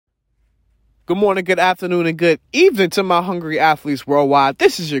Good morning, good afternoon, and good evening to my hungry athletes worldwide.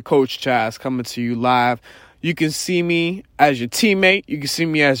 This is your coach Chaz coming to you live. You can see me as your teammate. You can see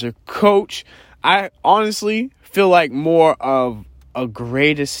me as your coach. I honestly feel like more of a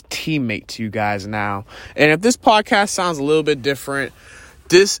greatest teammate to you guys now. And if this podcast sounds a little bit different,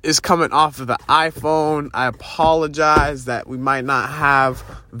 this is coming off of the iPhone. I apologize that we might not have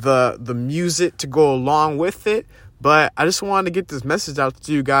the music to go along with it. But I just wanted to get this message out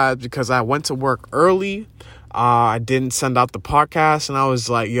to you guys because I went to work early. I didn't send out the podcast, and I was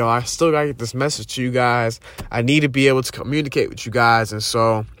like, I still got to get this message to you guys. I need to be able to communicate with you guys. And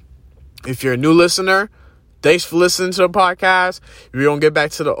so if you're a new listener, thanks for listening to the podcast. If you're going to get back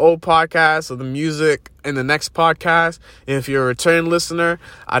to the old podcast or the music in the next podcast, and if you're a returning listener,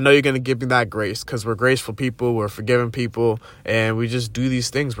 I know you're going to give me that grace because we're graceful people. We're forgiving people, and we just do these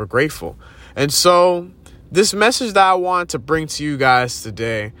things. We're grateful. And so this message that I want to bring to you guys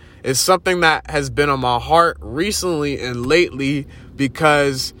today is something that has been on my heart recently and lately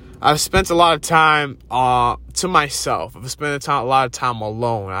because I've spent a lot of time to myself. I've spent a lot of time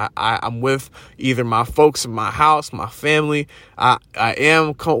alone. I'm with either my folks in my house, my family. I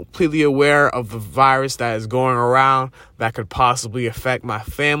am completely aware of the virus that is going around that could possibly affect my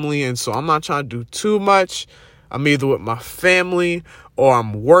family. And so I'm not trying to do too much. I'm either with my family or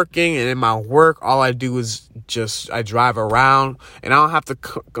I'm working, and in my work, all I do is I drive around, and I don't have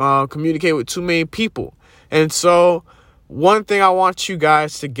to communicate with too many people. And so one thing I want you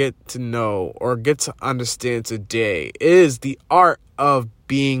guys to get to know or get to understand today is the art of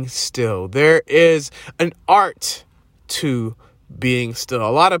being still. There is an art to being still.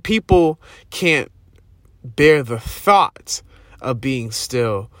 A lot of people can't bear the thought of being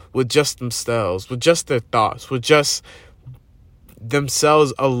still with just themselves, with just their thoughts, with just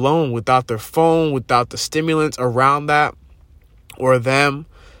themselves alone, without their phone, without the stimulants around that or them.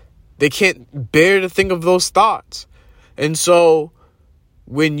 They can't bear to think of those thoughts. And so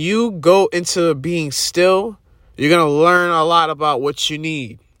when you go into being still, you're going to learn a lot about what you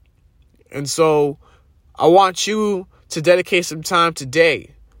need. And so I want you to dedicate some time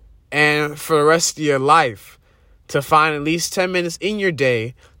today and for the rest of your life to find at least 10 minutes in your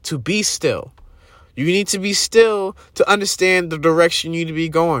day to be still. You need to be still to understand the direction you need to be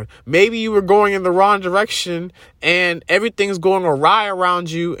going. Maybe you were going in the wrong direction and everything's going awry around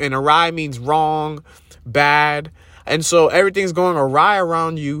you, and awry means wrong, bad. And so everything's going awry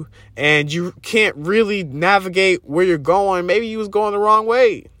around you and you can't really navigate where you're going. Maybe you was going the wrong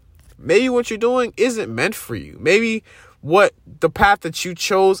way. Maybe what you're doing isn't meant for you. Maybe what the path that you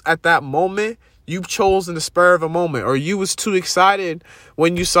chose at that moment, you chose in the spur of a moment, or you was too excited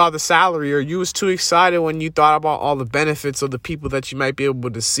when you saw the salary, or you was too excited when you thought about all the benefits of the people that you might be able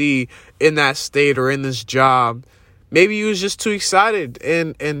to see in that state or in this job. Maybe you was just too excited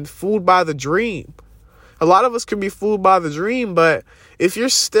and fooled by the dream. A lot of us can be fooled by the dream, but if you're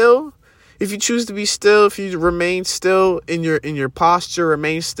still, if you choose to be still, if you remain still in your posture,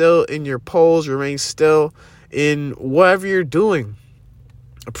 remain still in your pose, remain still in whatever you're doing,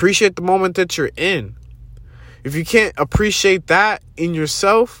 appreciate the moment that you're in. If you can't appreciate that in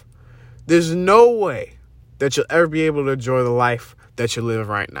yourself, there's no way that you'll ever be able to enjoy the life that you're living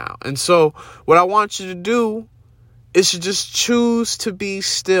right now. And so what I want you to do is to just choose to be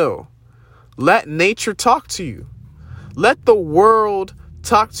still. Let nature talk to you. Let the world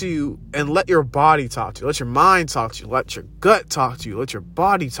talk to you, and let your body talk to you. Let your mind talk to you. Let your gut talk to you. Let your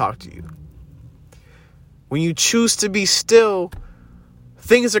body talk to you. When you choose to be still,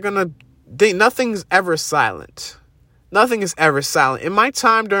 nothing's ever silent. Nothing is ever silent. In my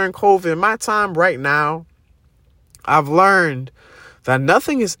time during COVID, in my time right now, I've learned that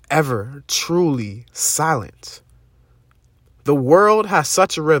nothing is ever truly silent. The world has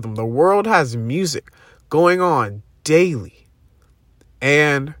such a rhythm. The world has music going on daily.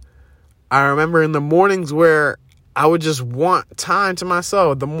 And I remember in the mornings where I would just want time to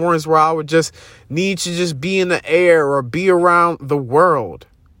myself. The mornings where I would just need to just be in the air or be around the world.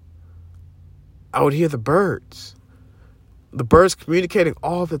 I would hear the birds. The birds communicating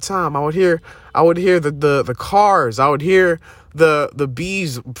all the time. I would hear the cars. I would hear the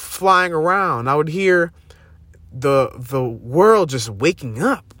bees flying around. I would hear the world just waking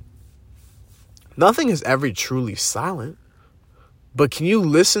up. Nothing is ever truly silent. But can you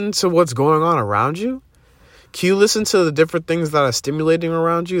listen to what's going on around you? Can you listen to the different things that are stimulating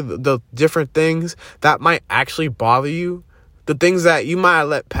around you? The different things that might actually bother you? The things that you might have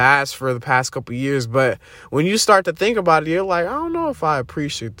let pass for the past couple of years, but when you start to think about it, you're like, I don't know if I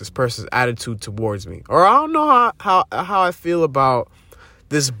appreciate this person's attitude towards me, or I don't know how I feel about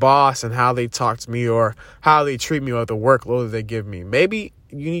this boss and how they talk to me, or how they treat me, or the workload that they give me. Maybe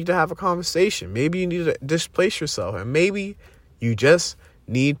you need to have a conversation. Maybe you need to displace yourself. And maybe you just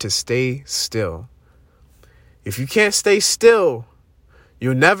need to stay still. If you can't stay still,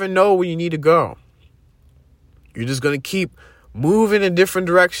 you'll never know where you need to go. You're just going to keep moving in different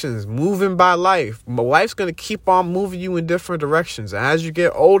directions, moving by life. But life's going to keep on moving you in different directions. And as you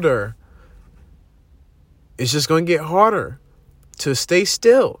get older, it's just going to get harder to stay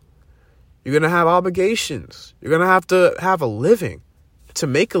still. You're going to have obligations. You're going to have a living, to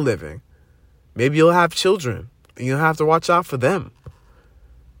make a living. Maybe you'll have children and you'll have to watch out for them.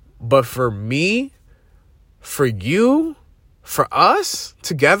 But for me, for you, for us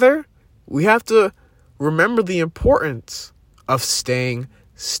together, we have to remember the importance of staying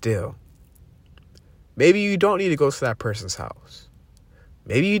still. Maybe you don't need to go to that person's house.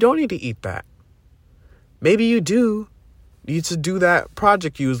 Maybe you don't need to eat that. Maybe you do need to do that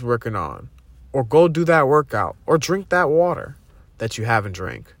project you was working on, or go do that workout, or drink that water that you haven't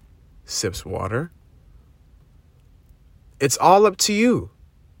drank. Sips water. It's all up to you.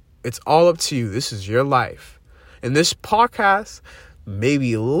 It's all up to you. This is your life. And this podcast may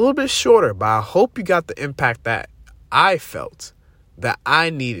be a little bit shorter, but I hope you got the impact that I felt, that I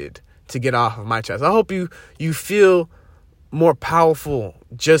needed to get off of my chest. I hope you feel more powerful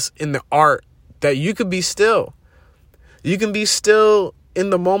just in the art that you could be still. You can be still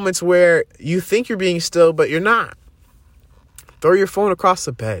in the moments where you think you're being still, but you're not. Throw your phone across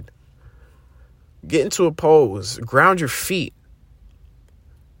the bed. Get into a pose. Ground your feet.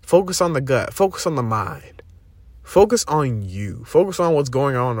 Focus on the gut. Focus on the mind. Focus on you. Focus on what's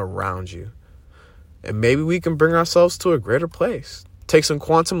going on around you. And maybe we can bring ourselves to a greater place. Take some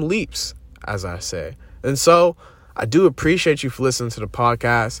quantum leaps, as I say. And so I do appreciate you for listening to the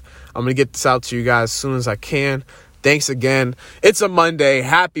podcast. I'm going to get this out to you guys as soon as I can. Thanks again. It's a Monday.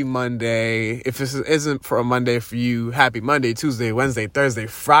 Happy Monday. If this isn't for a Monday for you, happy Monday, Tuesday, Wednesday, Thursday,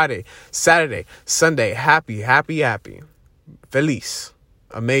 Friday, Saturday, Sunday. Happy. Feliz.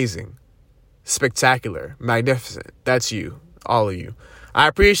 Amazing. Spectacular. Magnificent. That's you. All of you. I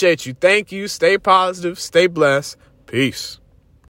appreciate you. Thank you. Stay positive. Stay blessed. Peace.